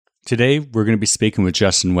Today, we're going to be speaking with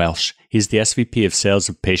Justin Welsh. He's the SVP of Sales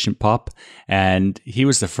of Patient Pop, and he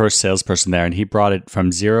was the first salesperson there, and he brought it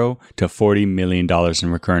from $0 to $40 million in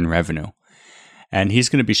recurring revenue. And he's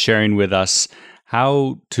going to be sharing with us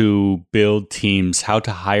how to build teams, how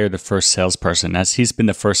to hire the first salesperson, as he's been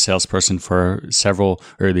the first salesperson for several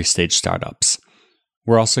early stage startups.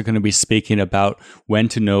 We're also going to be speaking about when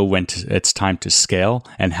to know it's time to scale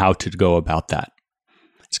and how to go about that.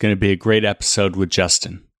 It's going to be a great episode with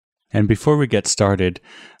Justin. And before we get started,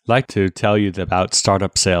 I'd like to tell you about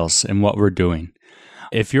Startup Sales and what we're doing.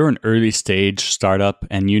 If you're an early stage startup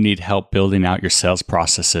and you need help building out your sales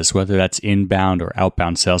processes, whether that's inbound or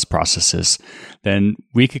outbound sales processes, then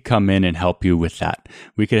we could come in and help you with that.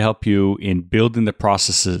 We could help you in building the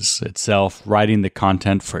processes itself, writing the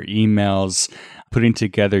content for emails, putting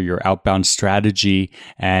together your outbound strategy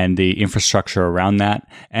and the infrastructure around that,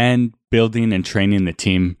 and building and training the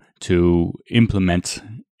team to implement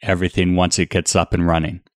everything once it gets up and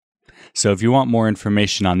running. So if you want more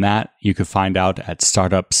information on that, you can find out at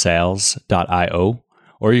startupsales.io,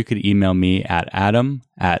 or you could email me at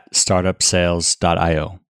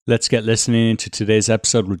adam@startupsales.io. Let's get listening into today's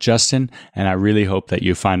episode with Justin, and I really hope that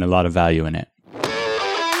you find a lot of value in it.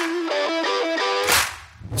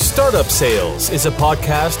 Startup Sales is a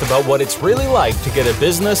podcast about what it's really like to get a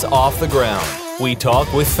business off the ground. We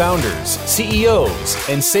talk with founders, CEOs,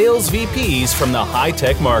 and sales VPs from the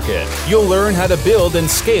high-tech market. You'll learn how to build and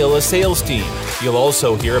scale a sales team. You'll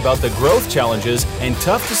also hear about the growth challenges and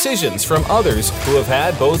tough decisions from others who have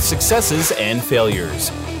had both successes and failures.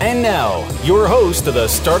 And now, your host of the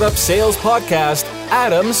Startup Sales Podcast,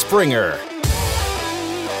 Adam Springer.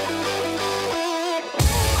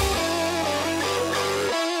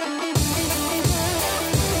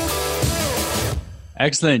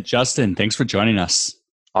 Excellent. Justin, thanks for joining us.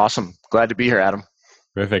 Awesome. Glad to be here, Adam.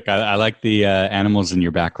 Terrific. I like the animals in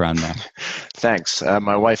your background there. Thanks.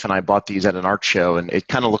 My wife and I bought these at an art show, and it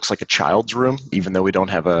kind of looks like a child's room, even though we don't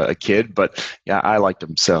have a kid. But yeah, I liked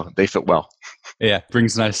them, so they fit well. Yeah,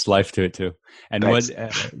 brings nice life to it too. And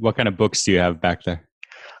what kind of books do you have back there?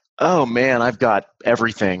 Oh, man, I've got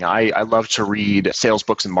everything. I love to read sales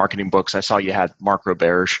books and marketing books. I saw you had Mark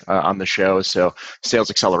Roberge on the show, so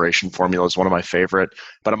Sales Acceleration Formula is one of my favorite.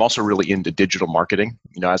 But I'm also really into digital marketing.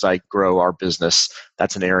 You know, as I grow our business,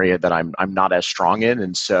 that's an area that I'm not as strong in,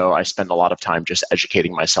 and so I spend a lot of time just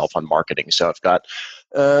educating myself on marketing. So I've got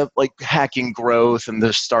like Hacking Growth and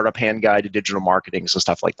the Startup Hand Guide to Digital Marketing, so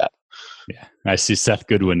stuff like that. Yeah, I see Seth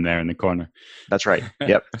Goodwin there in the corner. That's right.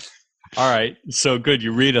 Yep. All right. So good.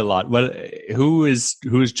 You read a lot. Who is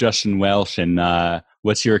Justin Welsh, and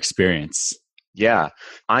what's your experience? Yeah.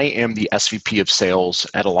 I am the SVP of sales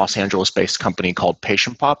at a Los Angeles-based company called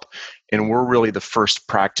Patient Pop, and we're really the first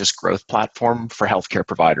practice growth platform for healthcare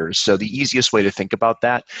providers. So the easiest way to think about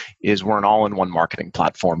that is we're an all-in-one marketing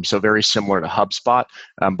platform, so very similar to HubSpot,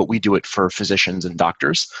 but we do it for physicians and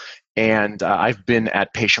doctors. And I've been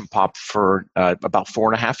at Patient Pop for about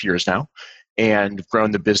 4.5 years now, and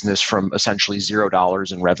grown the business from essentially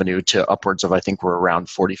 $0 in revenue to upwards of, I think we're around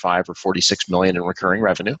 45 or 46 million in recurring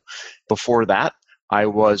revenue. Before that, I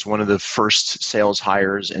was one of the first sales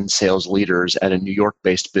hires and sales leaders at a New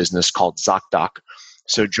York-based business called ZocDoc.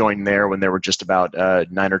 So joined there when there were just about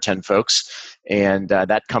 9 or 10 folks. And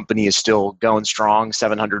that company is still going strong,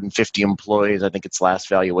 750 employees. I think its last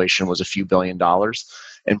valuation was a few $1 billion.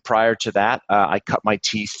 And prior to that, I cut my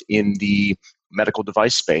teeth in the medical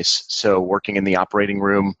device space, so working in the operating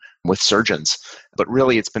room with surgeons. But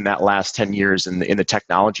really, it's been that last 10 years in the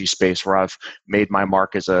technology space where I've made my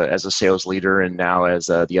mark as a sales leader, and now as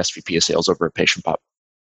the SVP of sales over at Patient Pop.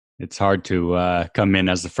 It's hard to come in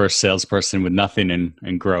as the first salesperson with nothing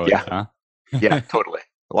and grow it, huh? Yeah, totally.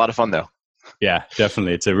 A lot of fun, though. Yeah,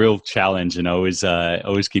 definitely. It's a real challenge, and always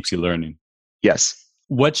keeps you learning. Yes.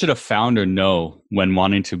 What should a founder know when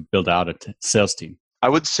wanting to build out a sales team? I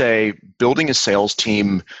would say building a sales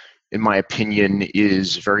team, in my opinion,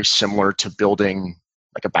 is very similar to building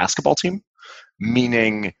like a basketball team,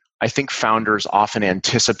 meaning I think founders often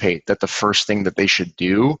anticipate that the first thing that they should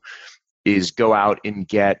do is go out and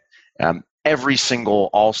get every single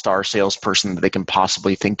all-star salesperson that they can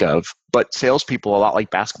possibly think of. But salespeople, a lot like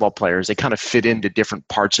basketball players, they kind of fit into different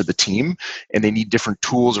parts of the team, and they need different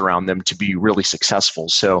tools around them to be really successful.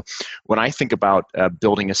 So when I think about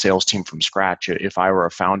building a sales team from scratch, if I were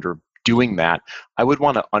a founder doing that, I would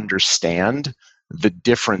want to understand the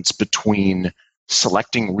difference between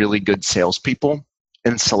selecting really good salespeople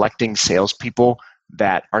and selecting salespeople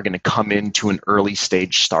that are going to come into an early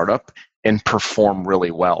stage startup and perform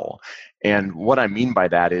really well. And what I mean by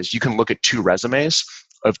that is you can look at 2 resumes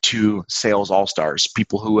of 2 sales all-stars,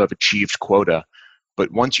 people who have achieved quota,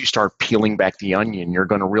 But once you start peeling back the onion, you're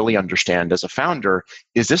going to really understand as a founder,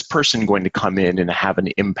 is this person going to come in and have an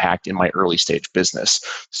impact in my early stage business?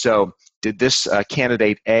 So did this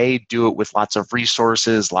candidate A do it with lots of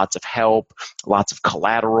resources, lots of help, lots of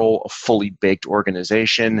collateral, a fully baked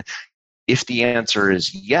organization? If the answer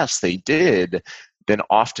is yes, they did, then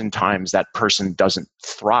oftentimes that person doesn't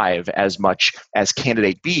thrive as much as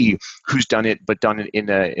candidate B, who's done it, but done it in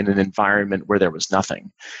an environment where there was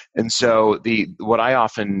nothing. And so what I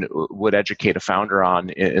often would educate a founder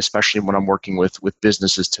on, especially when I'm working with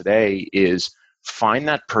businesses today, is find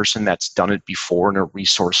that person that's done it before in a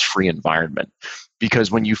resource-free environment.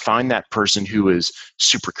 Because when you find that person who is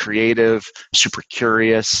super creative, super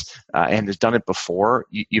curious, and has done it before,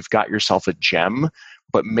 you've got yourself a gem.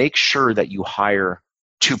 But make sure that you hire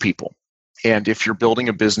 2 people. And if you're building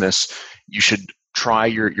a business, you should try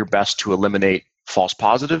your best to eliminate false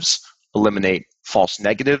positives, eliminate false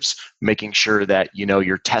negatives, making sure that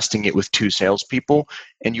you're testing it with 2 salespeople.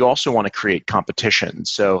 And you also want to create competition.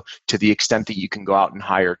 So to the extent that you can go out and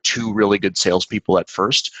hire 2 really good salespeople at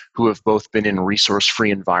first who have both been in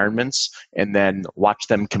resource-free environments and then watch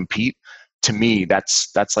them compete, to me,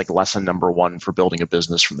 that's like lesson number 1 for building a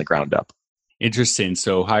business from the ground up. Interesting.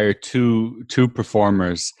 So hire two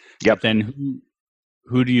performers. Yep. Then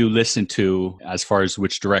who do you listen to as far as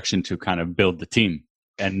which direction to kind of build the team?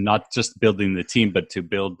 And not just building the team, but to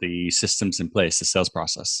build the systems in place, the sales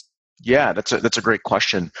process. Yeah, that's a great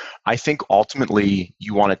question. I think ultimately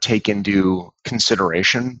you want to take into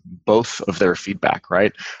consideration both of their feedback,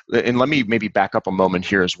 right? And let me maybe back up a moment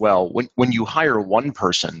here as well. When you hire one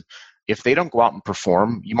person, if they don't go out and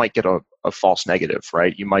perform, you might get a false negative,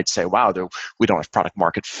 right? You might say, wow, we don't have product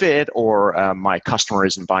market fit, or my customer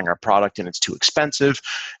isn't buying our product and it's too expensive.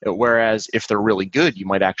 Whereas if they're really good, you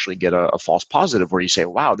might actually get a false positive where you say,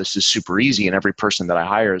 wow, this is super easy and every person that I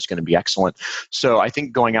hire is going to be excellent. So I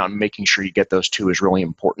think going out and making sure you get those 2 is really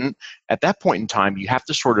important. At that point in time, you have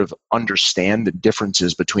to sort of understand the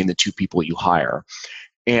differences between the 2 people you hire.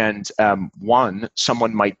 And one,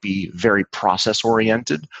 someone might be very process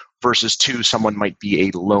oriented, versus 2, someone might be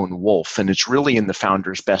a lone wolf. And it's really in the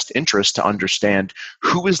founder's best interest to understand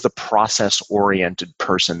who is the process-oriented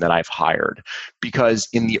person that I've hired. Because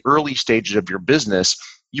in the early stages of your business,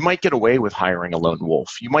 you might get away with hiring a lone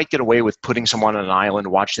wolf. You might get away with putting someone on an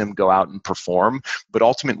island, watching them go out and perform. But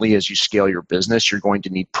ultimately, as you scale your business, you're going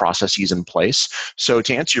to need processes in place. So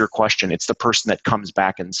to answer your question, it's the person that comes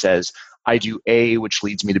back and says, I do A, which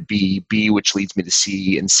leads me to B, B, which leads me to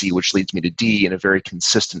C, and C, which leads me to D in a very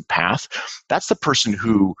consistent path. That's the person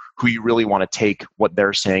who you really want to take what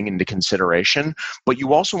they're saying into consideration. But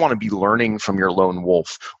you also want to be learning from your lone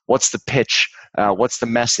wolf. What's the pitch? What's the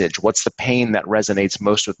message? What's the pain that resonates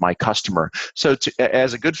most with my customer? So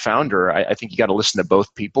as a good founder, I think you got to listen to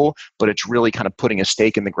both people, but it's really kind of putting a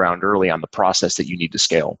stake in the ground early on the process that you need to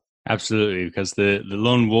scale. Absolutely, because the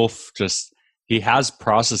lone wolf just... he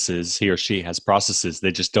or she has processes.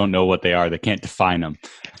 They just don't know what they are. They can't define them.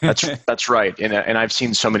 That's right. And I've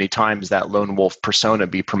seen so many times that lone wolf persona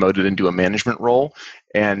be promoted into a management role.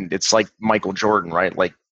 And it's like Michael Jordan, right?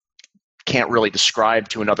 Like, can't really describe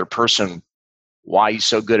to another person why he's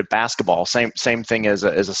so good at basketball. Same thing as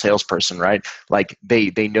a salesperson, right? Like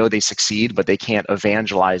they know they succeed, but they can't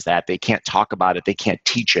evangelize that. They can't talk about it. They can't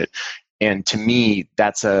teach it. And to me,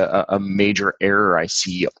 that's a major error I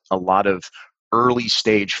see a lot of early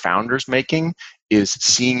stage founders making, is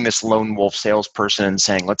seeing this lone wolf salesperson and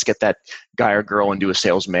saying, let's get that guy or girl into a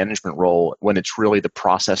sales management role, when it's really the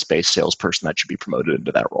process-based salesperson that should be promoted into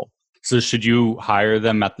that role. So should you hire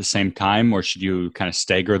them at the same time, or should you kind of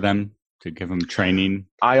stagger them to give them training?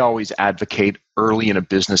 I always advocate early in a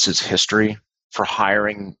business's history for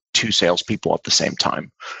hiring 2 salespeople at the same time.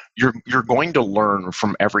 You're going to learn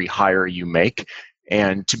from every hire you make.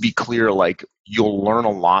 And to be clear, like, you'll learn a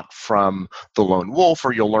lot from the lone wolf,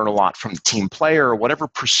 or you'll learn a lot from the team player, or whatever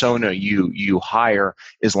persona you hire,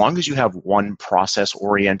 as long as you have one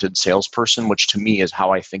process-oriented salesperson, which to me is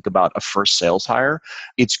how I think about a first sales hire.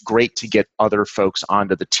 It's great to get other folks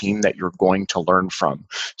onto the team that you're going to learn from.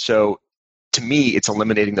 So to me, it's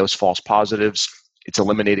eliminating those false positives. It's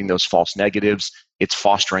eliminating those false negatives. It's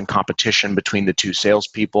fostering competition between the 2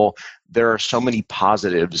 salespeople. There are so many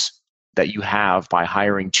positives that you have by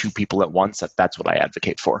hiring 2 people at once, that's what I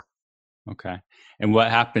advocate for. Okay. And what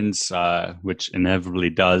happens, which inevitably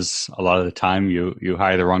does a lot of the time, you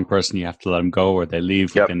hire the wrong person, you have to let them go, or they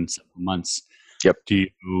leave within several months. Yep. Do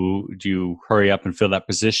you hurry up and fill that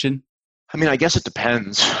position? I mean, I guess it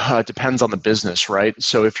depends. It depends on the business, right?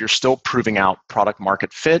 So if you're still proving out product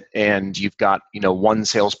market fit and you've got, one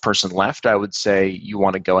salesperson left, I would say you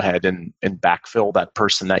want to go ahead and backfill that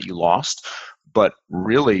person that you lost. But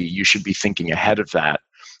really, you should be thinking ahead of that.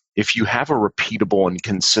 If you have a repeatable and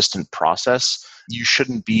consistent process, you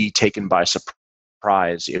shouldn't be taken by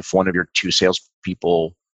surprise if one of your two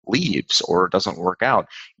salespeople leaves or doesn't work out.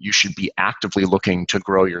 You should be actively looking to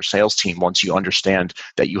grow your sales team once you understand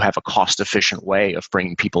that you have a cost-efficient way of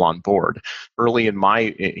bringing people on board. Early in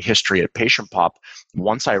my history at PatientPop,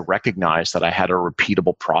 once I recognized that I had a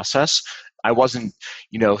repeatable process, I wasn't,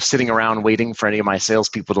 sitting around waiting for any of my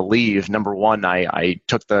salespeople to leave. Number one, I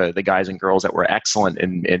took the guys and girls that were excellent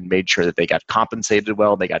and made sure that they got compensated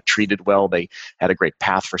well, they got treated well, they had a great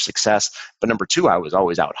path for success. But number two, I was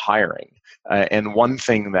always out hiring. And one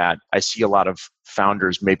thing that I see a lot of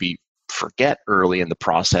founders maybe forget early in the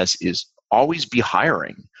process is always be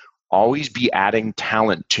hiring. Always be adding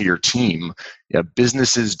talent to your team.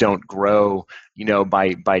 Businesses don't grow,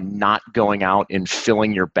 by not going out and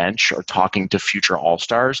filling your bench or talking to future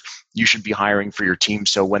all-stars. You should be hiring for your team.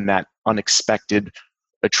 So when that unexpected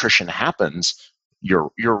attrition happens, you're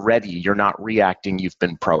ready. You're not reacting. You've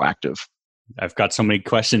been proactive. I've got so many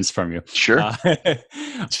questions from you. Sure.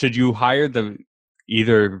 Should you hire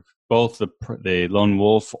both the lone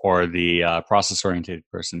wolf or the process-oriented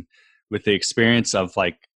person with the experience of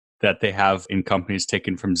that they have in companies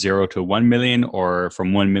taken from 0 to 1 million or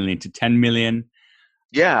from 1 million to 10 million?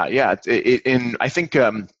 Yeah. And I think,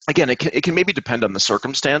 again, it can maybe depend on the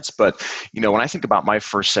circumstance, but, when I think about my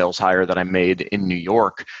first sales hire that I made in New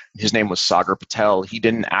York, his name was Sagar Patel. He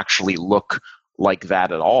didn't actually look like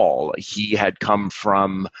that at all. He had come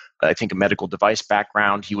from, I think, a medical device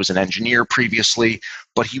background. He was an engineer previously,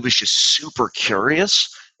 but he was just super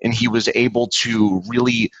curious. And he was able to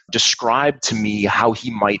really describe to me how he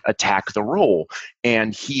might attack the role.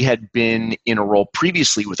 And he had been in a role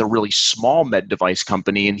previously with a really small med device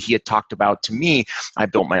company. And he had talked about to me, I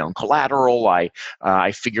built my own collateral. I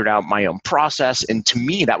figured out my own process. And to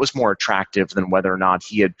me, that was more attractive than whether or not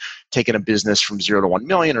he had taken a business from 0 to 1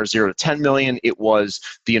 million or 0 to 10 million. It was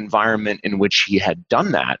the environment in which he had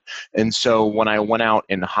done that. And so when I went out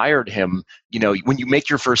and hired him, when you make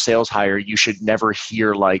your first sales hire, you should never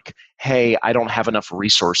hear hey, I don't have enough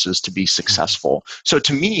resources to be successful. So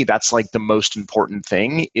to me, that's the most important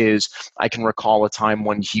thing is I can recall a time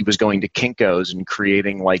when he was going to Kinko's and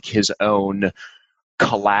creating his own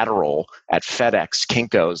collateral at FedEx,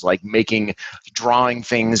 Kinko's, drawing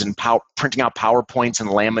things and printing out PowerPoints and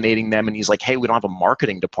laminating them. And he's like, hey, we don't have a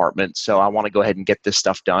marketing department, so I want to go ahead and get this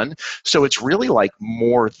stuff done. So it's really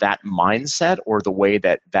more that mindset or the way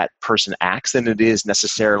that that person acts than it is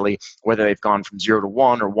necessarily whether they've gone from 0 to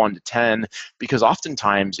 1 or 1 to 10. Because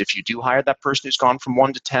oftentimes, if you do hire that person who's gone from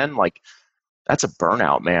 1 to 10, that's a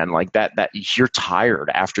burnout, man. That you're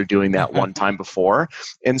tired after doing that one time before.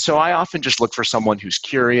 And so I often just look for someone who's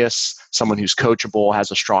curious, someone who's coachable,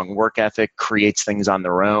 has a strong work ethic, creates things on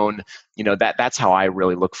their own. That's how I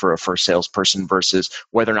really look for a first salesperson versus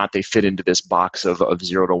whether or not they fit into this box of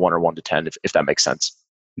 0 to 1 or 1 to 10, if that makes sense.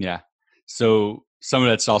 Yeah. So some of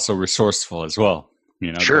that's also resourceful as well.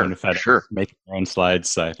 Sure, going to FedEx, sure. making your own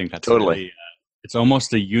slides. I think that's totally. Really, it's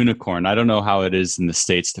almost a unicorn. I don't know how it is in the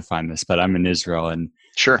States to find this, but I'm in Israel and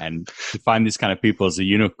sure. And to find these kind of people is a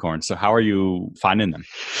unicorn. So how are you finding them?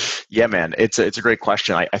 Yeah, man, it's a great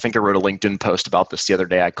question. I think I wrote a LinkedIn post about this the other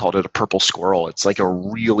day. I called it a purple squirrel. It's a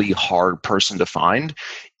really hard person to find.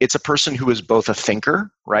 It's a person who is both a thinker,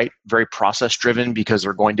 right? Very process driven because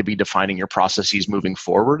they're going to be defining your processes moving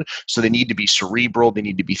forward. So they need to be cerebral. They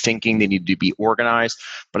need to be thinking. They need to be organized.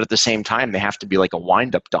 But at the same time, they have to be like a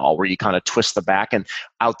wind up doll where you kind of twist the back and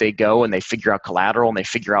out they go and they figure out collateral and they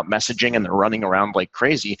figure out messaging and they're running around like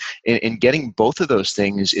crazy. And getting both of those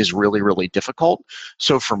things is really, really difficult.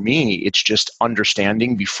 So for me, it's just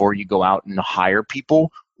understanding before you go out and hire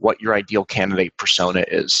people what your ideal candidate persona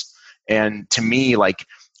is. And to me,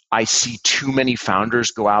 I see too many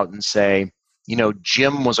founders go out and say,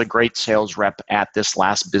 Jim was a great sales rep at this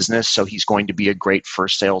last business, so he's going to be a great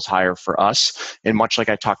first sales hire for us. And much like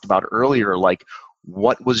I talked about earlier,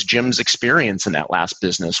 what was Jim's experience in that last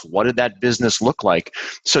business? What did that business look like?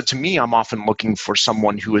 So to me, I'm often looking for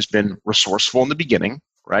someone who has been resourceful in the beginning,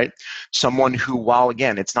 right? Someone who, while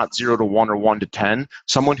again, it's not 0 to 1 or 1 to 10,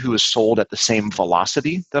 someone who is sold at the same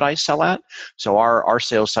velocity that I sell at. So our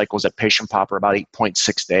sales cycles at PatientPop are about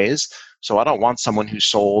 8.6 days. So I don't want someone who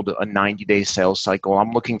sold a 90-day sales cycle.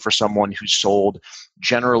 I'm looking for someone who's sold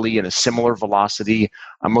generally in a similar velocity.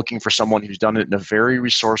 I'm looking for someone who's done it in a very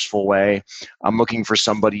resourceful way. I'm looking for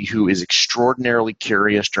somebody who is extraordinarily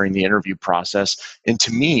curious during the interview process. And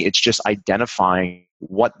to me, it's just identifying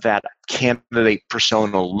what that candidate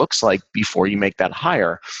persona looks like before you make that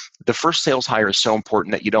hire. The first sales hire is so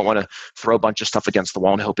important that you don't want to throw a bunch of stuff against the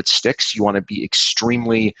wall and hope it sticks. You want to be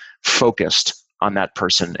extremely focused on that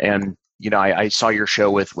person. And, I saw your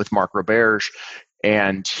show with Mark Roberge,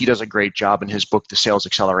 and he does a great job in his book, The Sales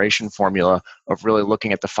Acceleration Formula, of really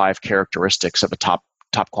looking at the 5 characteristics of a top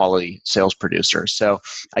quality sales producer. So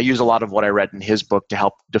I use a lot of what I read in his book to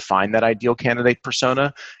help define that ideal candidate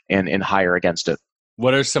persona and hire against it.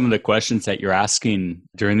 What are some of the questions that you're asking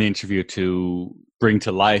during the interview to bring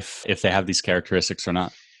to life if they have these characteristics or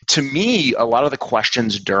not? To me, a lot of the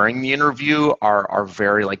questions during the interview are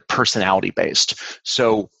very personality based.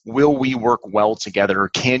 So will we work well together?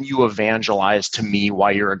 Can you evangelize to me why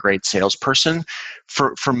you're a great salesperson?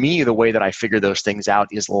 For me, the way that I figure those things out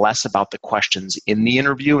is less about the questions in the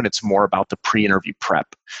interview, and it's more about the pre-interview prep.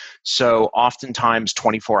 So oftentimes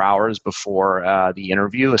 24 hours before the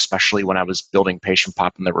interview, especially when I was building Patient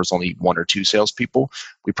Pop and there was only 1 or 2 salespeople,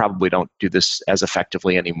 we probably don't do this as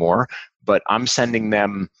effectively anymore, but I'm sending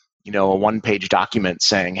them, a 1-page document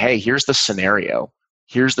saying, hey, here's the scenario.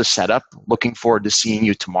 Here's the setup. Looking forward to seeing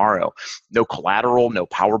you tomorrow. No collateral, no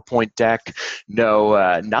PowerPoint deck,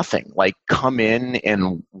 no nothing. Come in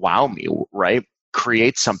and wow me, right?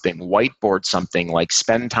 Create something, whiteboard something,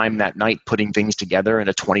 spend time that night putting things together in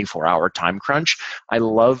a 24-hour time crunch. I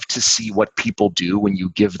love to see what people do when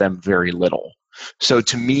you give them very little. So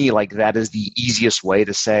to me, that is the easiest way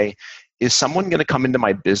to say, is someone going to come into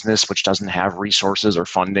my business which doesn't have resources or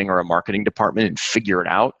funding or a marketing department and figure it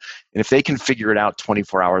out? And if they can figure it out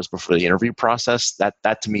 24 hours before the interview process, that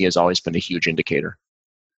to me has always been a huge indicator.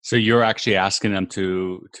 So you're actually asking them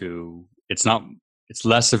to it's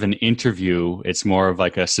less of an interview, it's more of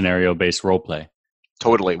a scenario-based role play.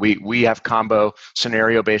 Totally. We have combo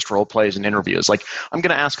scenario-based role plays and interviews. I'm going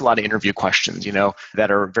to ask a lot of interview questions, that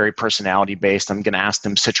are very personality-based. I'm going to ask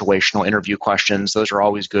them situational interview questions. Those are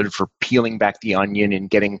always good for peeling back the onion and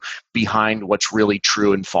getting behind what's really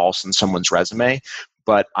true and false in someone's resume.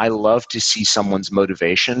 But I love to see someone's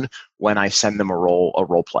motivation when I send them a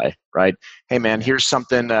role play, right? Hey man, here's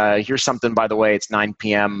something, by the way, it's 9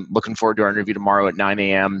 p.m. Looking forward to our interview tomorrow at 9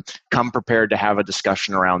 a.m. Come prepared to have a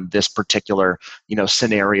discussion around this particular,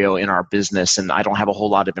 scenario in our business. And I don't have a whole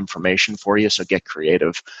lot of information for you, so get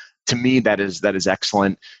creative. To me, that is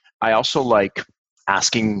excellent. I also like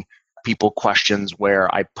asking people questions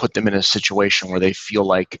where I put them in a situation where they feel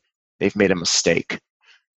like they've made a mistake.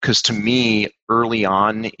 Because to me, early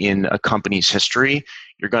on in a company's history,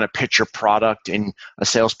 you're going to pitch your product and a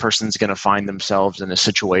salesperson's going to find themselves in a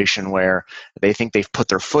situation where they think they've put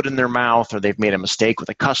their foot in their mouth or they've made a mistake with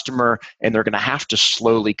a customer, and they're going to have to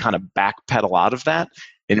slowly kind of backpedal out of that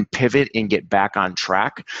and pivot and get back on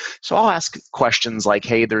track. So I'll ask questions like,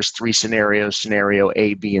 hey, there's 3 scenarios, scenario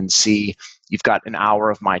A, B, and C. You've got an hour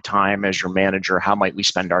of my time as your manager. How might we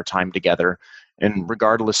spend our time together? And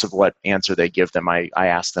regardless of what answer they give them, I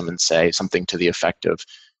ask them and say something to the effect of,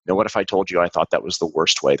 what if I told you I thought that was the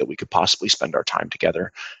worst way that we could possibly spend our time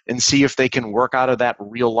together? And see if they can work out of that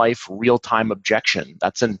real life, real time objection.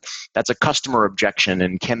 That's a customer objection.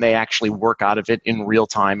 And can they actually work out of it in real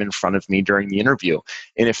time in front of me during the interview?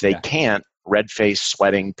 And if they can't, red face,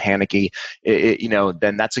 sweating, panicky,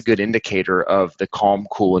 then that's a good indicator of the calm,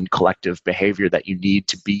 cool, and collective behavior that you need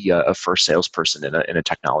to be a first salesperson in a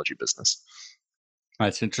technology business.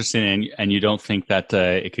 That's interesting. And you don't think that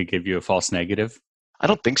it could give you a false negative? I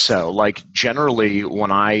don't think so. Generally,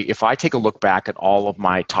 if I take a look back at all of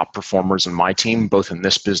my top performers in my team, both in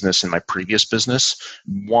this business and my previous business,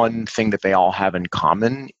 one thing that they all have in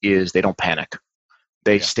common is they don't panic.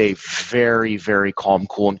 They stay very, very calm,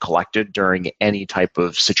 cool, and collected during any type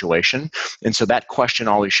of situation. And so that question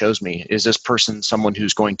always shows me, is this person someone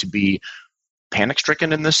who's going to be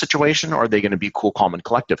panic-stricken in this situation, or are they going to be cool, calm, and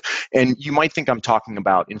collective? And you might think I'm talking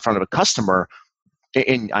about in front of a customer,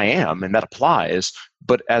 and I am, and that applies.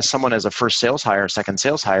 But as someone as a first sales hire, second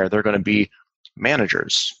sales hire, they're going to be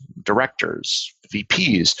managers, directors,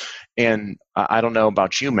 VPs. And I don't know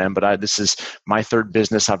about you, man, but this is my 3rd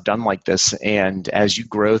business I've done like this. And as you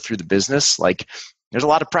grow through the business, there's a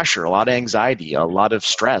lot of pressure, a lot of anxiety, a lot of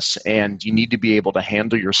stress, and you need to be able to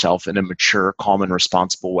handle yourself in a mature, calm, and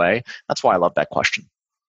responsible way. That's why I love that question.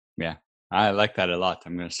 Yeah, I like that a lot.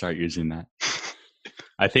 I'm going to start using that.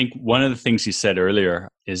 I think one of the things you said earlier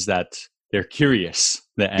is that they're curious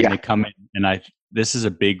and they come in, and this is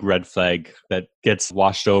a big red flag that gets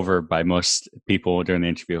washed over by most people during the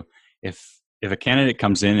interview. If a candidate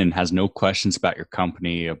comes in and has no questions about your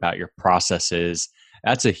company, about your processes,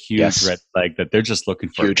 that's a huge red flag that they're just looking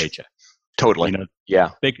for a paycheck. Totally.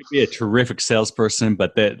 They could be a terrific salesperson,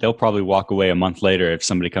 but they'll probably walk away a month later if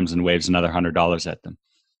somebody comes and waves another $100 at them.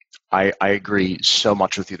 I agree so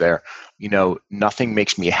much with you there. Nothing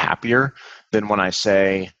makes me happier than when I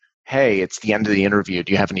say, hey, it's the end of the interview.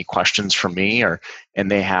 Do you have any questions for me?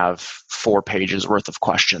 And they have 4 pages worth of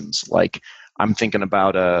questions. Like, I'm thinking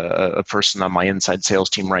about a person on my inside sales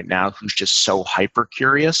team right now who's just so hyper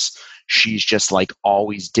curious. She's just like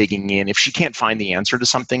always digging in. If she can't find the answer to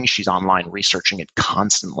something, she's online researching it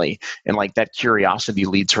constantly. And like that curiosity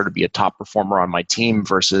leads her to be a top performer on my team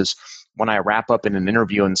versus when I wrap up in an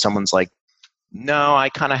interview and someone's like, no, I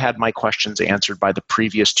kind of had my questions answered by the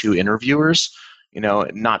previous 2 interviewers.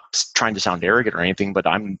 Not trying to sound arrogant or anything, but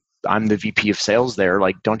I'm the VP of sales there.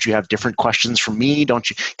 Like, don't you have different questions for me?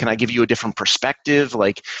 Can I give you a different perspective?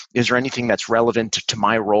 Like, is there anything that's relevant to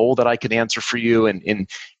my role that I could answer for you? And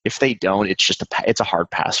if they don't, it's a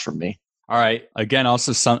hard pass for me. All right. Again,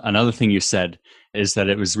 also another thing you said is that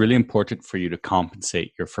it was really important for you to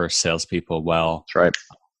compensate your first salespeople well. That's right.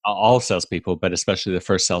 All salespeople, but especially the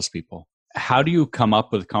first salespeople. How do you come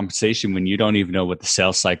up with compensation when you don't even know what the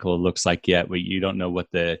sales cycle looks like yet, when you don't know what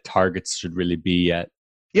the targets should really be yet?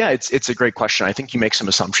 Yeah, it's a great question. I think you make some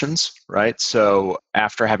assumptions, right? So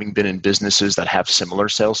after having been in businesses that have similar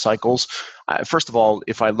sales cycles, first of all,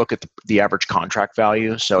 if I look at the average contract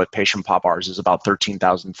value, so at Patient Pop, ours is about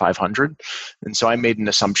 $13,500. And so I made an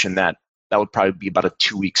assumption that would probably be about a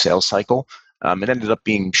 2-week sales cycle. It ended up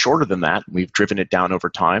being shorter than that. We've driven it down over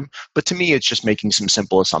time. But to me, it's just making some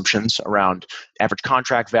simple assumptions around average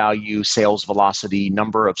contract value, sales velocity,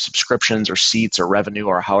 number of subscriptions or seats or revenue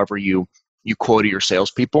or however you quota your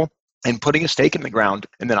salespeople, and putting a stake in the ground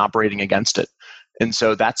and then operating against it. And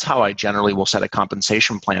so that's how I generally will set a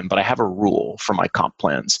compensation plan. But I have a rule for my comp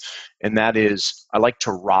plans. And that is I like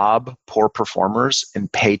to rob poor performers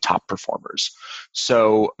and pay top performers.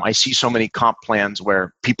 So I see so many comp plans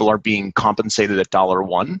where people are being compensated at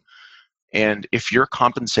 $1. And if you're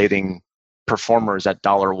compensating performers at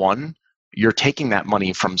 $1, you're taking that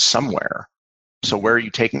money from somewhere. So where are you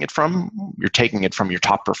taking it from? You're taking it from your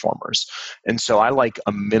top performers. And so I like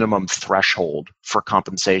a minimum threshold for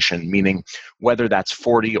compensation, meaning whether that's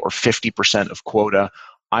 40 or 50% of quota,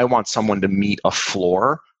 I want someone to meet a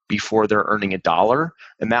floor before they're earning $1.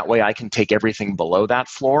 And that way I can take everything below that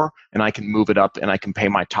floor and I can move it up and I can pay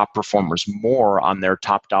my top performers more on their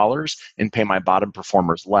top dollars and pay my bottom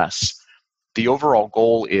performers less. The overall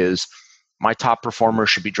goal is my top performers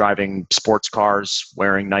should be driving sports cars,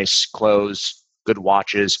 wearing nice clothes, good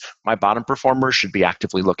watches. My bottom performers should be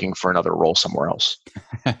actively looking for another role somewhere else.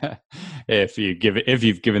 if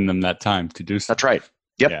you've given them that time to do so. That's right.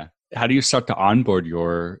 Yep. Yeah. How do you start to onboard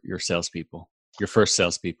your salespeople, your first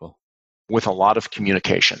salespeople? With a lot of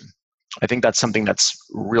communication. I think that's something that's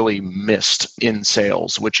really missed in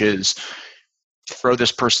sales, which is throw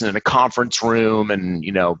this person in a conference room and,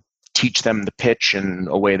 teach them the pitch and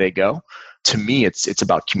away they go. To me, it's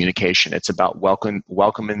about communication. It's about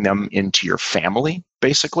welcoming them into your family,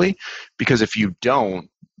 basically, because if you don't,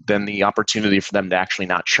 then the opportunity for them to actually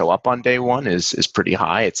not show up on day one is pretty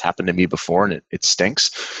high. It's happened to me before and it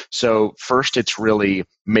stinks. So first, it's really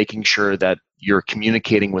making sure that you're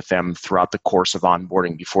communicating with them throughout the course of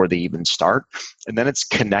onboarding before they even start. And then it's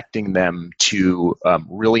connecting them to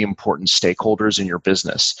really important stakeholders in your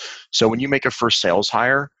business. So when you make a first sales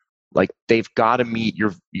hire, like they've got to meet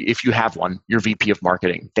if you have one, your VP of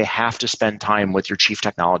marketing. They have to spend time with your chief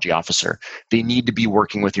technology officer. They need to be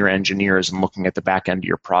working with your engineers and looking at the back end of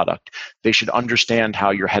your product. They should understand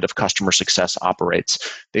how your head of customer success operates.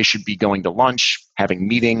 They should be going to lunch, having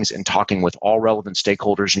meetings, and talking with all relevant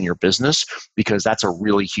stakeholders in your business, because that's a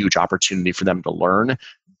really huge opportunity for them to learn.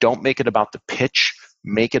 Don't make it about the pitch.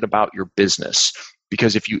 Make it about your business.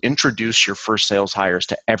 Because if you introduce your first sales hires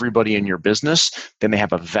to everybody in your business, then they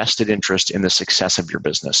have a vested interest in the success of your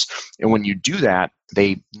business. And when you do that,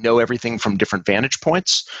 they know everything from different vantage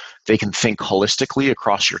points. They can think holistically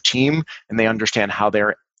across your team, and they understand how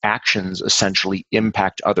their actions essentially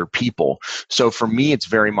impact other people. So for me, it's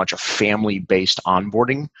very much a family-based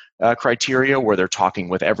onboarding criteria where they're talking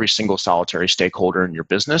with every single solitary stakeholder in your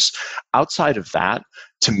business. Outside of that,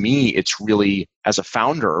 to me, it's really as a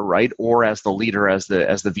founder, right, or as the leader, as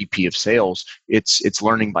the VP of sales, it's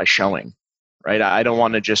learning by showing, right? I don't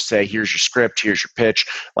want to just say, here's your script, here's your pitch.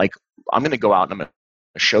 Like, I'm going to go out and I'm going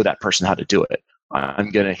to show that person how to do it.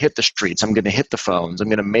 I'm going to hit the streets. I'm going to hit the phones. I'm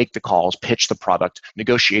going to make the calls, pitch the product,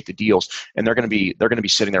 negotiate the deals, and they're going to be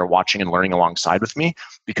sitting there watching and learning alongside with me.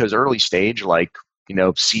 Because early stage, like,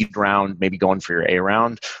 seed round, maybe going for your A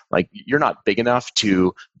round, like, you're not big enough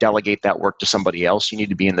to delegate that work to somebody else. You need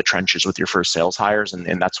to be in the trenches with your first sales hires,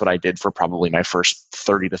 and that's what I did for probably my first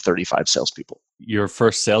 30 to 35 salespeople. Your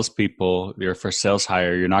first sales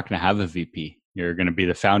hire, you're not going to have a VP. You're going to be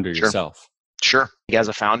the founder yourself. Sure. As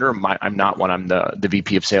a founder, I'm not one. I'm the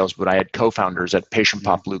VP of sales, but I had co-founders at Patient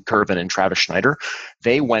Pop, Luke Curvin and Travis Schneider.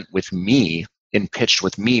 They went with me and pitched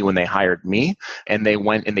with me when they hired me. And they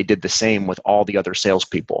went and they did the same with all the other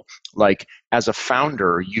salespeople. Like, as a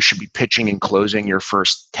founder, you should be pitching and closing your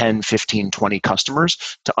first 10, 15, 20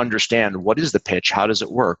 customers to understand what is the pitch, how does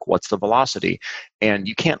it work, what's the velocity. And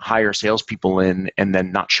you can't hire salespeople in and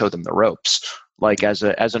then not show them the ropes. Like, as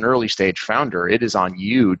an early stage founder, it is on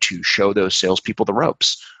you to show those salespeople the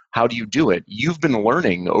ropes. How do you do it? You've been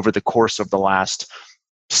learning over the course of the last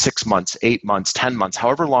 6 months, 8 months, 10 months,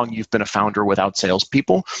 however long you've been a founder without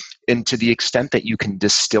salespeople. And to the extent that you can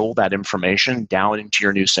distill that information down into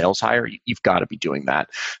your new sales hire, you've got to be doing that.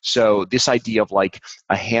 So this idea of like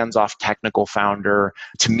a hands-off technical founder,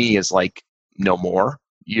 to me, is like no more.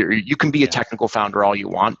 You can be a technical founder all you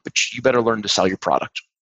want, but you better learn to sell your product.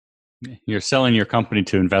 You're selling your company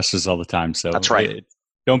to investors all the time. So that's right.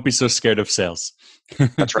 Don't be so scared of sales.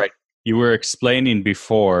 That's right. You were explaining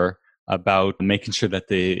before about making sure that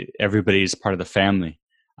everybody is part of the family.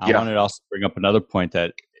 I wanted to also bring up another point,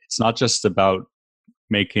 that it's not just about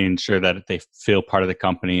making sure that they feel part of the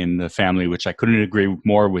company and the family, which I couldn't agree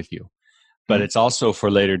more with you. But it's also for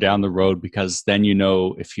later down the road, because then you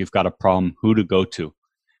know if you've got a problem, who to go to,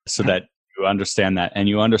 so that you understand that, and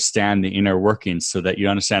you understand the inner workings, so that you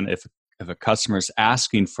understand if a customer is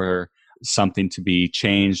asking for something to be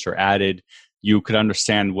changed or added, you could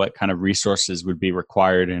understand what kind of resources would be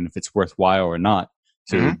required and if it's worthwhile or not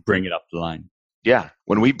to bring it up the line. Yeah.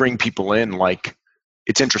 When we bring people in, like,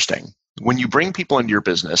 it's interesting. When you bring people into your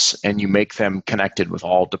business and you make them connected with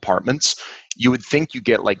all departments, you would think you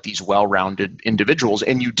get like these well-rounded individuals,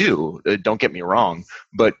 and you do, don't get me wrong,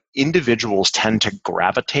 but individuals tend to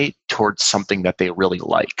gravitate towards something that they really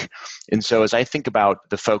like. And so as I think about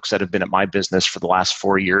the folks that have been at my business for the last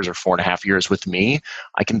 4 years or 4.5 years with me,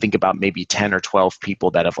 I can think about maybe 10 or 12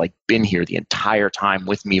 people that have like been here the entire time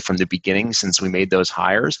with me from the beginning since we made those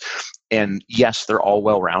hires. And yes, they're all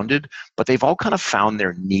well-rounded, but they've all kind of found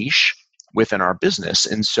their niche within our business.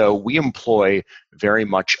 And so we employ very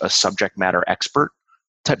much a subject matter expert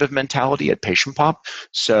type of mentality at Patient Pop.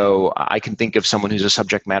 So I can think of someone who's a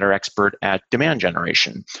subject matter expert at demand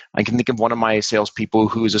generation. I can think of one of my salespeople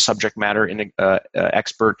who is a subject matter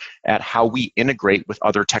expert at how we integrate with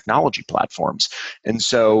other technology platforms. And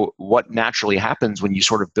so what naturally happens when you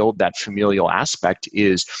sort of build that familial aspect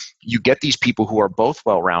is you get these people who are both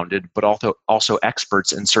well-rounded, but also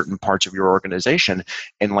experts in certain parts of your organization,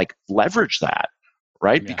 and like leverage that.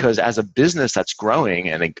 Right? Yeah. Because as a business that's growing,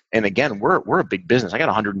 and again, we're a big business. I got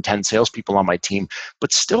 110 salespeople on my team,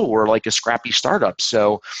 but still we're like a scrappy startup.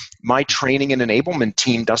 So my training and enablement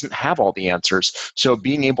team doesn't have all the answers. So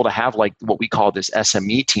being able to have like what we call this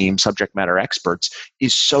SME team, subject matter experts,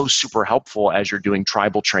 is so super helpful as you're doing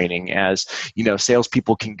tribal training. As you know,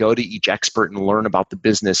 salespeople can go to each expert and learn about the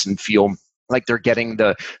business and feel like they're getting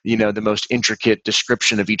the most intricate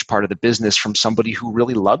description of each part of the business from somebody who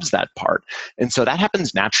really loves that part. And so that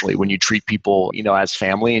happens naturally when you treat people, as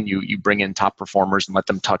family, and you bring in top performers and let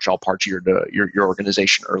them touch all parts of your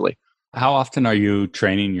organization early. How often are you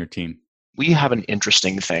training your team? We have an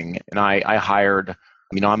interesting thing, and I hired,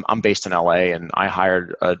 I'm based in LA, and I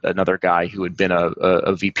hired another guy who had been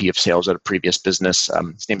a VP of sales at a previous business.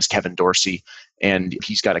 His name is Kevin Dorsey, and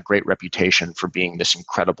he's got a great reputation for being this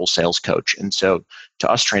incredible sales coach. And so to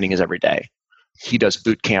us, training is every day. He does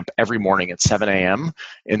boot camp every morning at 7 a.m.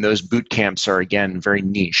 And those boot camps are, again, very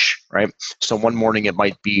niche, right? So one morning it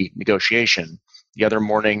might be negotiation. The other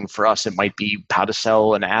morning for us, it might be how to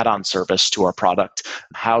sell an add-on service to our product,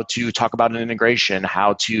 how to talk about an integration,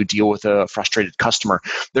 how to deal with a frustrated customer.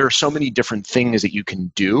 There are so many different things that you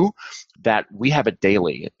can do that we have it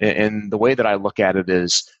daily. And the way that I look at it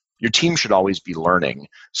is your team should always be learning.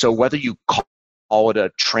 So whether you call it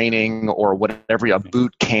a training or whatever, a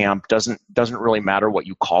boot camp, doesn't really matter what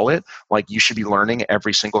you call it. Like, you should be learning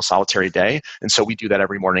every single solitary day. And so we do that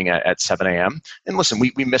every morning at 7 a.m. And listen,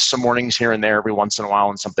 we miss some mornings here and there every once in a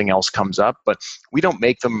while and something else comes up, but we don't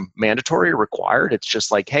make them mandatory or required. It's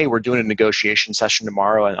just like, hey, we're doing a negotiation session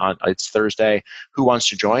tomorrow and it's Thursday. Who wants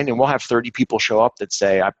to join? And we'll have 30 people show up that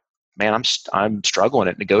say, I'm struggling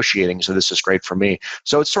at negotiating, so this is great for me.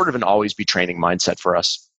 So it's sort of an always be training mindset for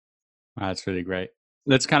us. That's really great.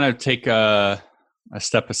 Let's kind of take a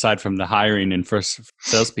step aside from the hiring and first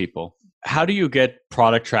salespeople. How do you get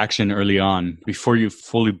product traction early on before you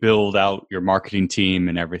fully build out your marketing team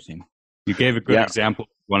and everything? You gave a good example of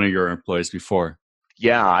one of your employees before.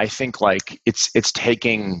 Yeah, I think like it's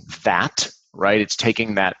taking that, right? It's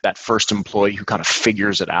taking that first employee who kind of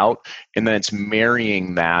figures it out, and then it's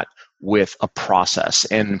marrying that with a process,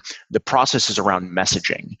 and the process is around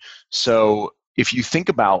messaging. So if you think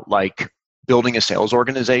about like building a sales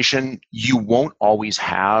organization, you won't always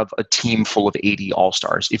have a team full of 80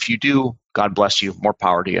 all-stars. If you do, God bless you, more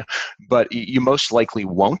power to you, but you most likely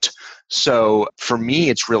won't. So for me,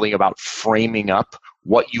 it's really about framing up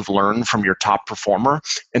what you've learned from your top performer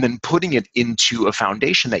and then putting it into a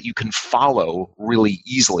foundation that you can follow really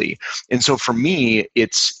easily. And so for me,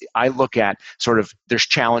 I look at sort of, there's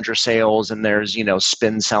challenger sales and there's,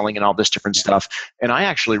 spin selling and all this different stuff. And I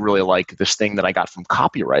actually really like this thing that I got from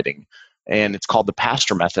copywriting, and it's called the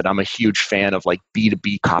Pastor Method. I'm a huge fan of like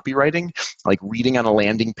B2B copywriting, like reading on a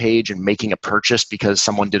landing page and making a purchase because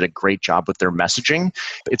someone did a great job with their messaging.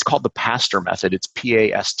 It's called the Pastor Method. It's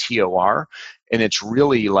PASTOR. And it's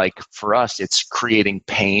really like, for us, it's creating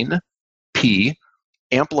pain, P,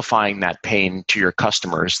 amplifying that pain to your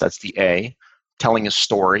customers, that's the A, telling a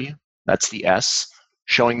story, that's the S,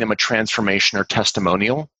 showing them a transformation or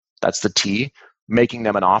testimonial, that's the T, making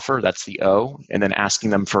them an offer, that's the O, and then asking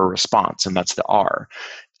them for a response, and that's the R.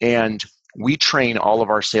 And we train all of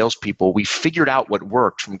our salespeople. We figured out what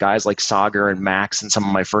worked from guys like Sagar and Max and some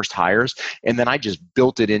of my first hires, and then I just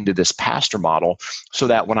built it into this pastor model so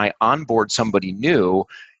that when I onboard somebody new,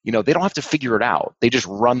 they don't have to figure it out. They just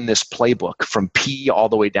run this playbook from P all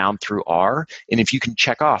the way down through R, and if you can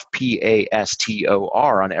check off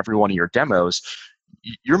PASTOR on every one of your demos,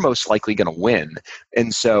 you're most likely going to win.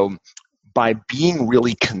 And so by being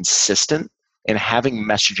really consistent and having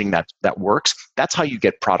messaging that works, that's how you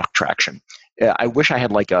get product traction. I wish I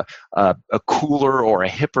had like a cooler or a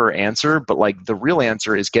hipper answer, but like the real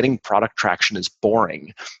answer is getting product traction is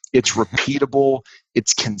boring. It's repeatable,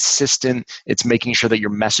 it's consistent, it's making sure that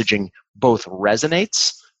your messaging both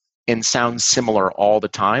resonates and sounds similar all the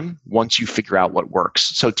time once you figure out what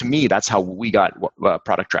works. So to me, that's how we got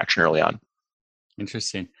product traction early on.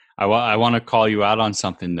 Interesting. I want to call you out on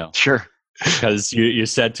something though. Sure. Because you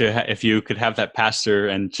said if you could have that pastor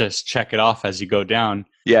and just check it off as you go down.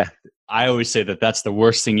 Yeah. I always say that's the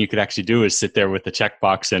worst thing you could actually do is sit there with the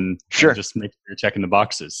checkbox and just make sure you're checking the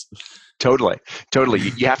boxes. Totally.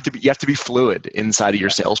 You have to be fluid inside of your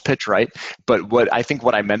sales pitch, right? But what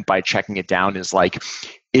I meant by checking it down is like,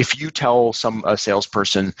 if you tell a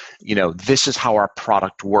salesperson, this is how our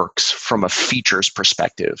product works from a features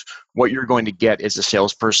perspective, what you're going to get is a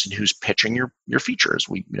salesperson who's pitching your features.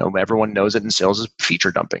 Everyone knows it in sales is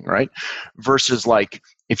feature dumping, right? Versus like,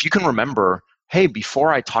 if you can remember, hey,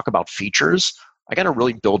 before I talk about features, I got to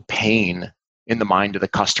really build pain in the mind of the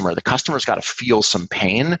customer. The customer's got to feel some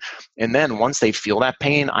pain. And then once they feel that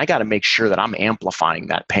pain, I got to make sure that I'm amplifying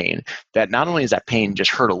that pain. That not only does that pain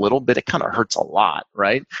just hurt a little bit, it kind of hurts a lot,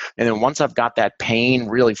 right? And then once I've got that pain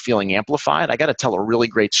really feeling amplified, I got to tell a really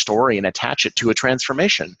great story and attach it to a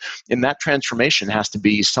transformation. And that transformation has to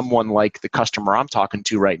be someone like the customer I'm talking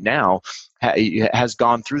to right now has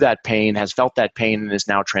gone through that pain, has felt that pain, and is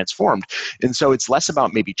now transformed. And so it's less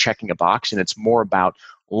about maybe checking a box, and it's more about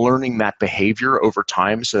learning that behavior over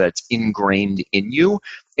time so that's ingrained in you,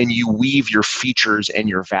 and you weave your features and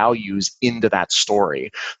your values into that story.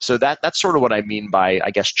 So that's sort of what I mean by, I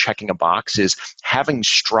guess, checking a box is having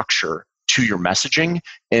structure to your messaging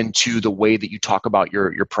and to the way that you talk about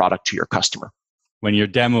your product to your customer. When you're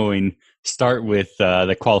demoing, start with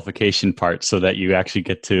the qualification part so that you actually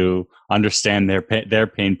get to understand their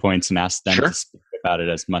pain points and ask them to speak about it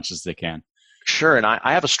as much as they can. Sure. And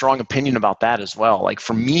I have a strong opinion about that as well. Like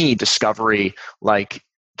for me, discovery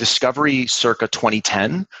circa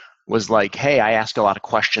 2010 was like, hey, I ask a lot of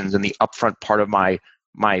questions in the upfront part of my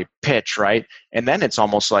pitch, right? And then it's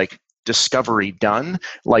almost like discovery done.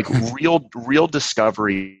 Like real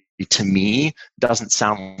discovery to me doesn't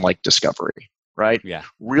sound like discovery. Right? Yeah.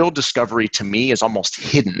 Real discovery to me is almost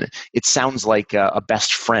hidden. It sounds like a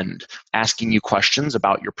best friend asking you questions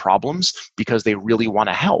about your problems because they really want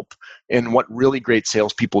to help. And what really great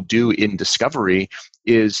salespeople do in discovery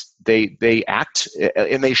is they act,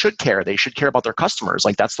 and they should care. They should care about their customers.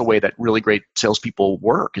 Like that's the way that really great salespeople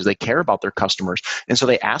work, is they care about their customers. And so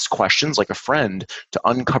they ask questions like a friend to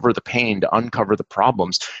uncover the pain, to uncover the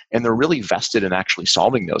problems, and they're really vested in actually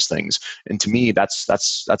solving those things. And to me, that's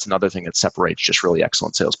another thing that separates just really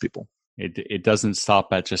excellent salespeople. It doesn't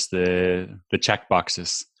stop at just the check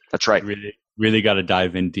boxes. That's right. Really got to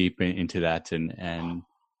dive in deep into that, and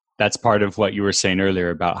that's part of what you were saying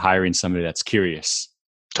earlier about hiring somebody that's curious.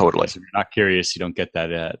 Totally. If you're not curious, you don't get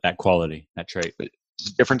that quality, that trait. The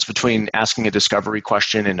difference between asking a discovery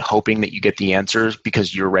question and hoping that you get the answers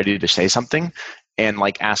because you're ready to say something, and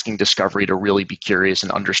like asking discovery to really be curious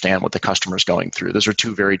and understand what the customer's going through. Those are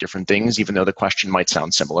two very different things, even though the question might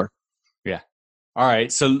sound similar. Yeah. All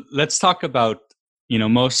right. So let's talk about,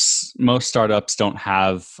 most startups don't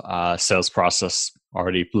have a sales process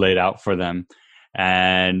already laid out for them,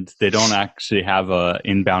 and they don't actually have a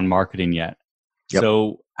inbound marketing yet. Yep.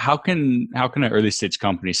 So how can an early stage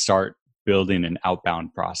company start building an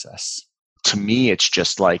outbound process? To me, it's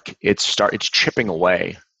just like it's chipping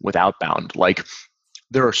away with outbound. Like,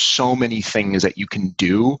 there are so many things that you can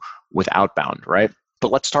do with outbound, right?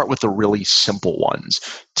 But let's start with the really simple ones.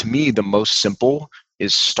 To me, the most simple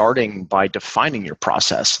is starting by defining your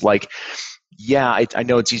process. Like, yeah, I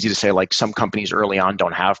know it's easy to say, like, some companies early on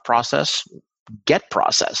don't have process. Get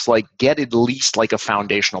process, like get at least like a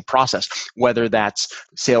foundational process, whether that's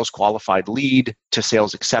sales qualified lead to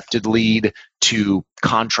sales accepted lead to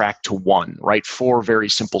contract to one, right? 4 very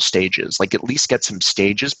simple stages. Like, at least get some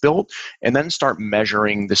stages built and then start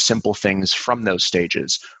measuring the simple things from those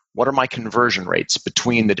stages. What are my conversion rates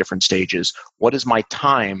between the different stages? What is my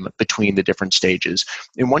time between the different stages?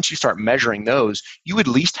 And once you start measuring those, you at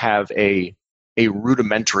least have a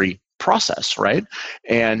rudimentary process, right?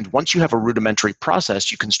 And once you have a rudimentary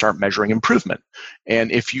process, you can start measuring improvement.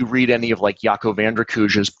 And if you read any of like Jaco van der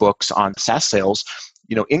Koege's books on SaaS sales,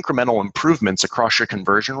 incremental improvements across your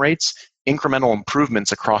conversion rates, incremental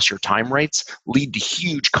improvements across your time rates lead to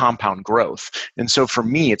huge compound growth. And so for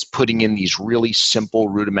me, it's putting in these really simple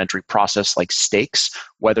rudimentary process like stakes,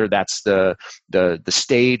 whether that's the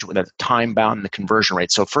stage, whether the time bound, the conversion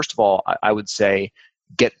rate. So first of all, I would say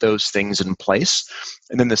get those things in place.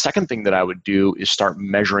 And then the second thing that I would do is start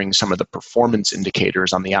measuring some of the performance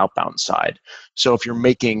indicators on the outbound side. So if you're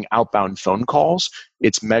making outbound phone calls,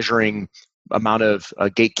 it's measuring amount of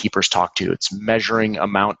gatekeepers talk to, it's measuring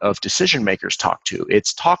amount of decision makers talk to,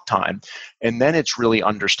 it's talk time. And then it's really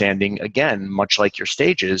understanding, again, much like your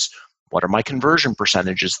stages, what are my conversion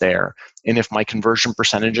percentages there? And if my conversion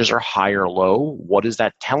percentages are high or low, what is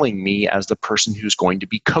that telling me as the person who's going to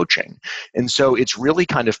be coaching? And so it's really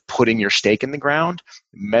kind of putting your stake in the ground,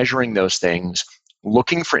 measuring those things,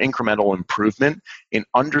 looking for incremental improvement, and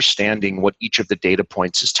understanding what each of the data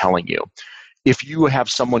points is telling you. If you have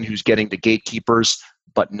someone who's getting to gatekeepers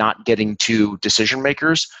but not getting to decision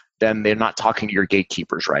makers, then they're not talking to your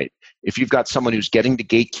gatekeepers, right? If you've got someone who's getting to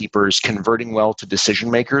gatekeepers, converting well to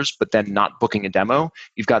decision makers, but then not booking a demo,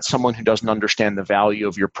 you've got someone who doesn't understand the value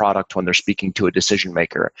of your product when they're speaking to a decision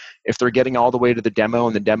maker. If they're getting all the way to the demo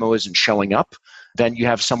and the demo isn't showing up, then you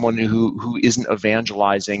have someone who isn't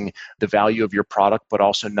evangelizing the value of your product, but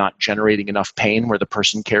also not generating enough pain where the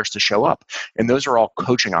person cares to show up. And those are all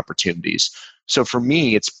coaching opportunities. So for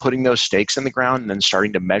me, it's putting those stakes in the ground and then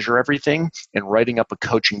starting to measure everything and writing up a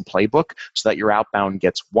coaching playbook so that your outbound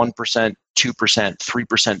gets 1%, 2%,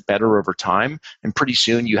 3% better over time. And pretty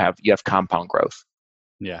soon you have compound growth.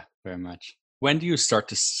 Yeah, very much. When do you start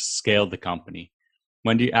to scale the company?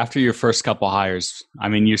 When do you, after your first couple hires? I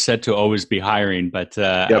mean, you said to always be hiring, but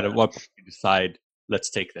at what point do you decide, let's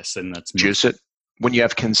take this and let's move? Juice it. When you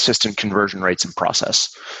have consistent conversion rates and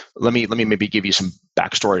process. Let me maybe give you some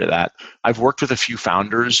backstory to that. I've worked with a few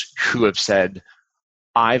founders who have said,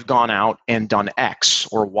 I've gone out and done X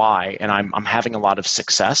or Y, and I'm having a lot of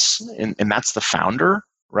success, and that's the founder,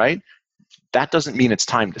 right? That doesn't mean it's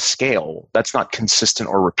time to scale. That's not consistent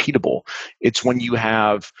or repeatable. It's when you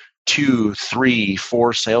have 2, 3,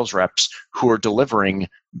 4 sales reps who are delivering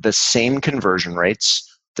the same conversion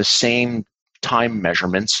rates, the same time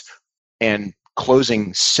measurements, and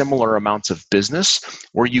closing similar amounts of business,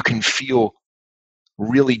 where you can feel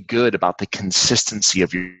really good about the consistency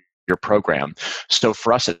of your program. So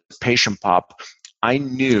for us at Patient Pop, I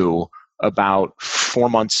knew about 4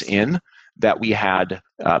 months in that we had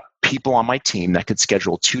people on my team that could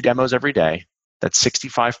schedule 2 demos every day, that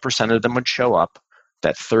 65% of them would show up,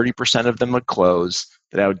 that 30% of them would close,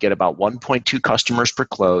 that I would get about 1.2 customers per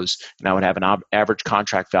close, and I would have an average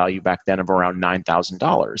contract value back then of around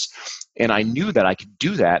 $9,000. And I knew that I could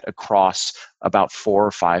do that across about 4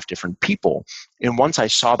 or 5 different people. And once I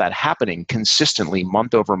saw that happening consistently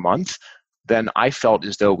month over month, then I felt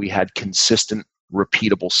as though we had consistent,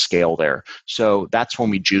 repeatable scale there. So that's when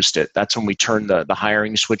we juiced it. That's when we turned the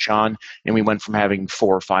hiring switch on, and we went from having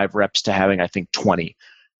 4 or 5 reps to having, I think, 20.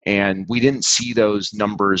 And we didn't see those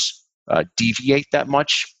numbers deviate that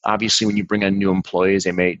much. Obviously, when you bring in new employees,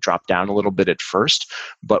 they may drop down a little bit at first,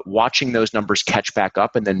 but watching those numbers catch back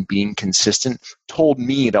up and then being consistent told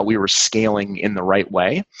me that we were scaling in the right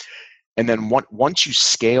way. And then once you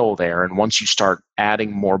scale there, and once you start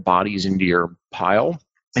adding more bodies into your pile,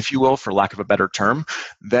 if you will, for lack of a better term,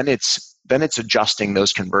 then it's adjusting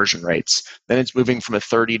those conversion rates. Then it's moving from a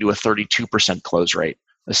 30 to a 32% close rate,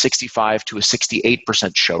 a 65 to a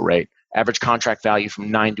 68% show rate, average contract value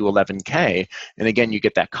from 9 to 11K. And again, you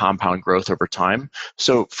get that compound growth over time.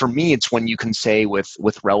 So for me, it's when you can say with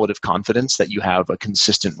relative confidence that you have a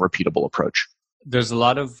consistent, repeatable approach. There's a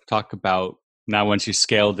lot of talk about, now once you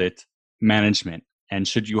scaled it, management. And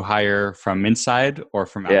should you hire from inside or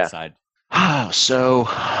from outside? So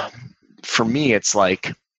for me, it's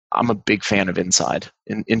like, I'm a big fan of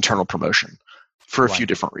internal promotion for a few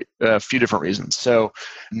different reasons. So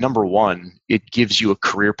number one, it gives you a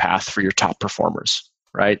career path for your top performers,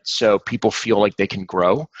 right? So people feel like they can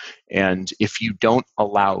grow. And if you don't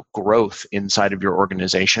allow growth inside of your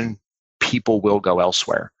organization, people will go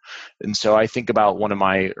elsewhere. And so I think about one of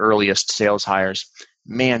my earliest sales hires.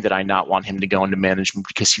 Man, did I not want him to go into management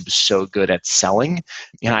because he was so good at selling.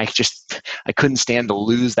 And I couldn't stand to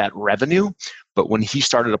lose that revenue. But when he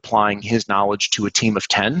started applying his knowledge to a team of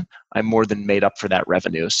 10, I more than made up for that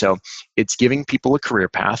revenue. So it's giving people a career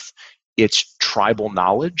path. It's tribal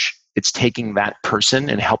knowledge. It's taking that person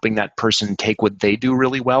and helping that person take what they do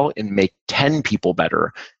really well and make 10 people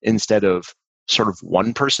better instead of sort of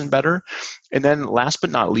one person better. And then last but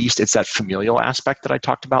not least, it's that familial aspect that I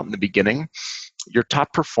talked about in the beginning. Your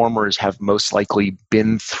top performers have most likely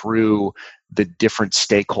been through the different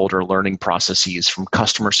stakeholder learning processes, from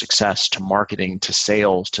customer success to marketing to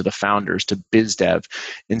sales to the founders to biz dev.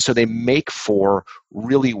 And so they make for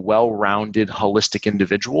really well-rounded, holistic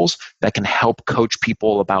individuals that can help coach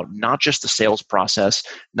people about not just the sales process,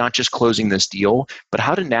 not just closing this deal, but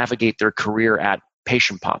how to navigate their career at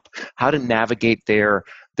Patient Pop, how to navigate their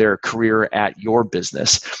career at your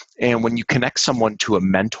business. And when you connect someone to a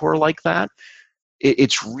mentor like that,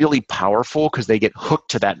 it's really powerful because they get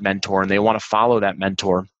hooked to that mentor and they want to follow that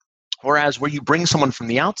mentor. Whereas where you bring someone from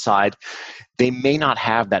the outside, they may not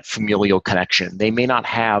have that familial connection. They may not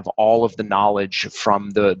have all of the knowledge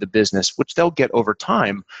from the business, which they'll get over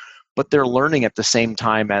time, but they're learning at the same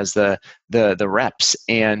time as the reps.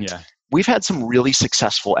 And we've had some really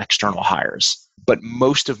successful external hires, but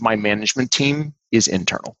most of my management team is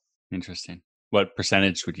internal. Interesting. What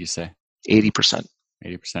percentage would you say? 80%.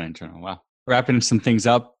 80% internal. Wow. Wrapping some things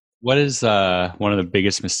up, what is one of the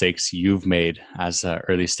biggest mistakes you've made as an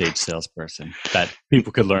early stage salesperson that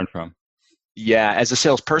people could learn from? Yeah, as a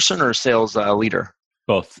salesperson or a sales leader?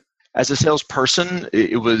 Both. As a salesperson,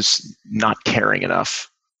 it was not caring enough.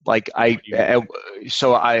 When I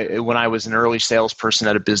was an early salesperson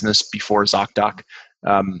at a business before ZocDoc,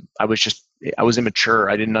 I was immature.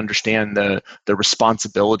 I didn't understand the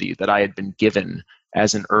responsibility that I had been given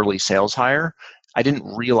as an early sales hire. I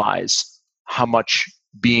didn't realize how much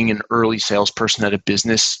being an early salesperson at a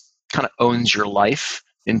business kind of owns your life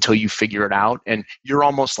until you figure it out. And you're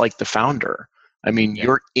almost like the founder. I mean,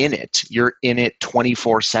 you're in it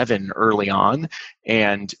 24/7 early on.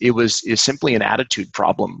 And it's simply an attitude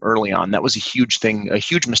problem early on. That was a huge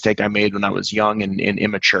mistake I made when I was young and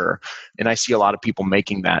immature. And I see a lot of people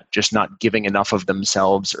making that, just not giving enough of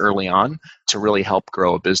themselves early on to really help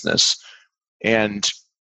grow a business. And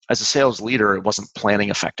as a sales leader, it wasn't planning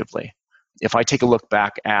effectively. If I take a look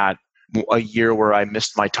back at a year where I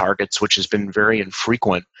missed my targets, which has been very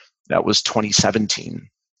infrequent, that was 2017.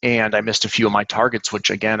 And I missed a few of my targets, which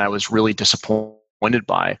again, I was really disappointed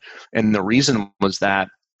by. And the reason was that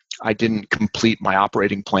I didn't complete my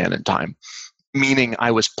operating plan in time, meaning I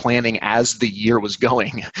was planning as the year was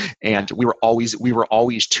going. And we were always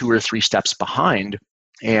 2 or 3 steps behind.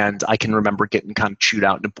 And I can remember getting kind of chewed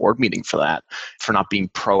out in a board meeting for not being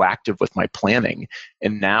proactive with my planning.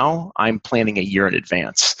 And now I'm planning a year in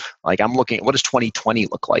advance. Like, I'm looking at what does 2020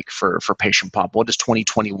 look like for Patient Pop? What does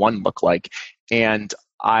 2021 look like? And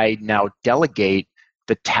I now delegate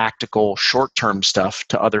the tactical short-term stuff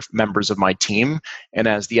to other members of my team. And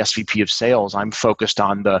as the SVP of sales, I'm focused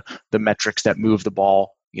on the metrics that move the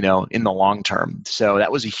ball, in the long term. So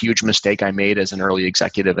that was a huge mistake I made as an early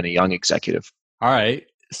executive and a young executive. All right.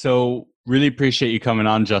 So really appreciate you coming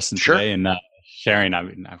on, Justin, Sure. today and sharing. I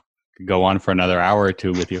mean, I could go on for another hour or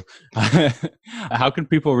two with you. How can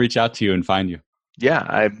people reach out to you and find you?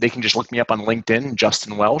 Yeah, they can just look me up on LinkedIn,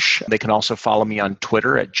 Justin Welsh. They can also follow me on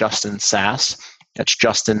Twitter at Justin Sass. That's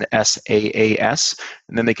Justin SAAS.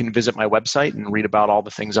 And then they can visit my website and read about all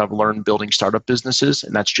the things I've learned building startup businesses.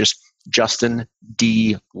 And that's just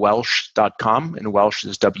justindwelsh.com. And Welsh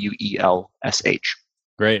is WELSH.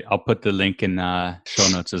 Great. I'll put the link in show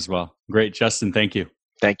notes as well. Great. Justin, thank you.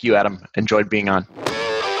 Thank you, Adam. Enjoyed being on.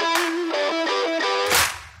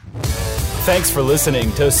 Thanks for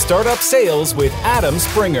listening to Startup Sales with Adam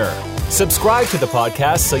Springer. Subscribe to the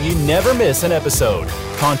podcast so you never miss an episode.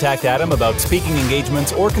 Contact Adam about speaking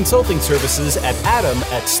engagements or consulting services at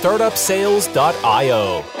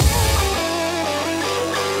adam@startupsales.io.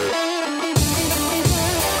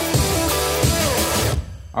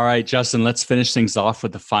 All right, Justin, let's finish things off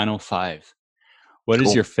with the final five. What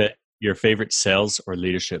is Cool. your favorite sales or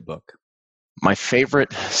leadership book? My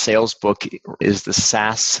favorite sales book is The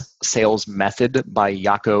SaaS Sales Method by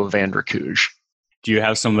Jaco van der Kuij. Do you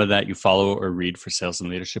have someone that you follow or read for sales and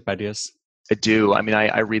leadership ideas? I do. I mean,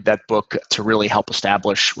 I read that book to really help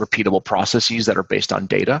establish repeatable processes that are based on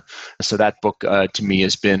data. So that book, to me,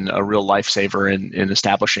 has been a real lifesaver in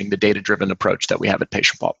establishing the data-driven approach that we have at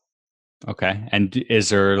PatientPop. Okay. And is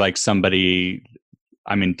there like somebody,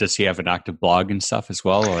 I mean, does he have an active blog and stuff as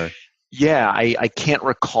well, or? Yeah, I can't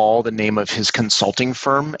recall the name of his consulting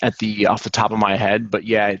firm off the top of my head, but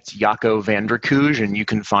yeah, it's Jaco van der Kuij, and you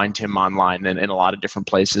can find him online in a lot of different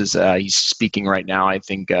places. He's speaking right now, I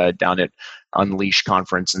think, down at Unleash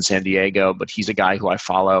conference in San Diego, but he's a guy who I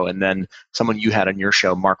follow. And then someone you had on your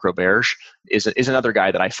show, Mark Roberge, is another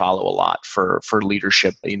guy that I follow a lot for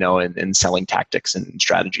leadership, and selling tactics and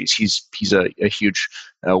strategies. He's a huge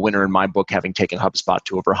winner in my book, having taken HubSpot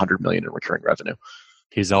to over 100 million in recurring revenue.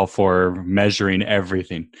 He's all for measuring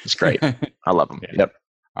everything. It's great. I love him. Yeah. Yep.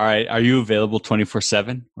 All right. Are you available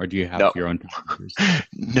 24/7 or do you have your own computers?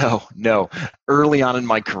 No. Early on in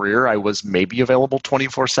my career, I was maybe available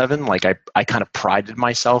 24/7. Like I kind of prided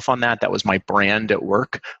myself on that. That was my brand at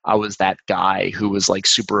work. I was that guy who was like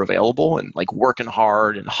super available and like working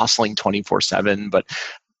hard and hustling 24/7. But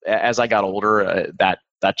as I got older, that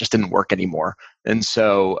just didn't work anymore. And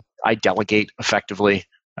so I delegate effectively.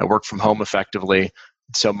 I work from home effectively.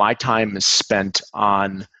 So my time is spent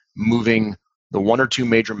on moving the one or two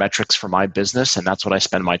major metrics for my business, and that's what I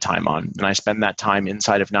spend my time on. And I spend that time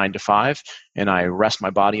inside of 9 to 5, and I rest my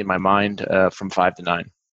body and my mind from 5 to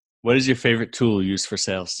 9. What is your favorite tool used for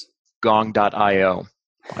sales? Gong.io.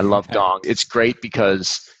 I love Gong. It's great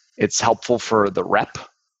because it's helpful for the rep,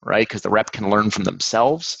 right? Because the rep can learn from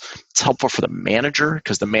themselves. It's helpful for the manager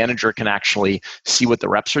because the manager can actually see what the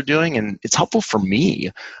reps are doing. And it's helpful for me.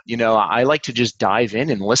 I like to just dive in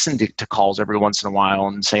and listen to calls every once in a while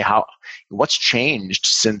and say, what's changed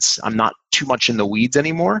since I'm not too much in the weeds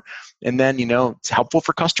anymore? And then, it's helpful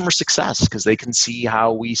for customer success because they can see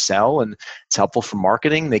how we sell, and it's helpful for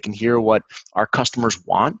marketing. They can hear what our customers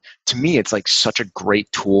want. To me, it's like such a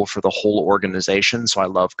great tool for the whole organization. So I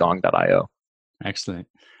love Gong.io. Excellent.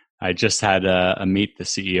 I just had a meet the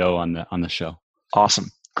CEO on the show.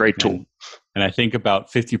 Awesome. Great tool. And I think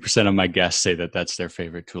about 50% of my guests say that that's their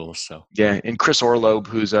favorite tool. So yeah, and Chris Orlob,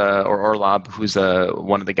 who's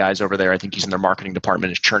one of the guys over there, I think he's in their marketing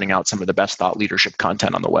department, is churning out some of the best thought leadership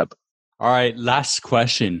content on the web. All right, last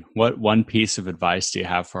question. What one piece of advice do you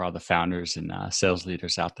have for all the founders and sales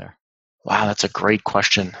leaders out there? Wow, that's a great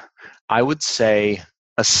question. I would say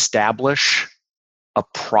establish a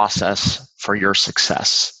process for your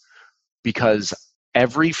success. Because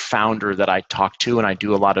every founder that I talk to, and I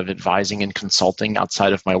do a lot of advising and consulting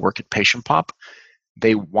outside of my work at PatientPop,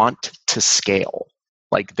 they want to scale.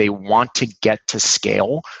 Like they want to get to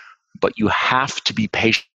scale, but you have to be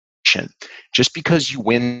patient. Just because you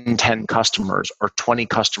win 10 customers or 20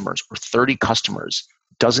 customers or 30 customers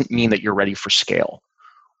doesn't mean that you're ready for scale.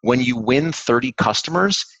 When you win 30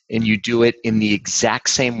 customers and you do it in the exact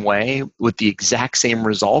same way with the exact same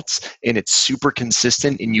results, and it's super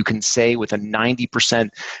consistent, and you can say with a 90%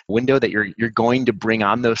 window that you're going to bring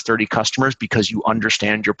on those 30 customers because you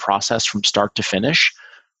understand your process from start to finish,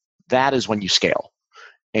 that is when you scale.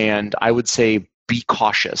 And I would say be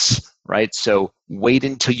cautious, right? So wait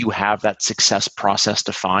until you have that success process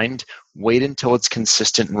defined. Wait until it's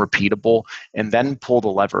consistent and repeatable, and then pull the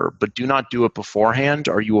lever. But do not do it beforehand,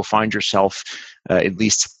 or you will find yourself, at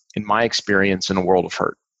least in my experience, in a world of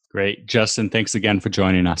hurt. Great. Justin, thanks again for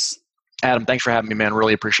joining us. Adam, thanks for having me, man.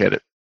 Really appreciate it.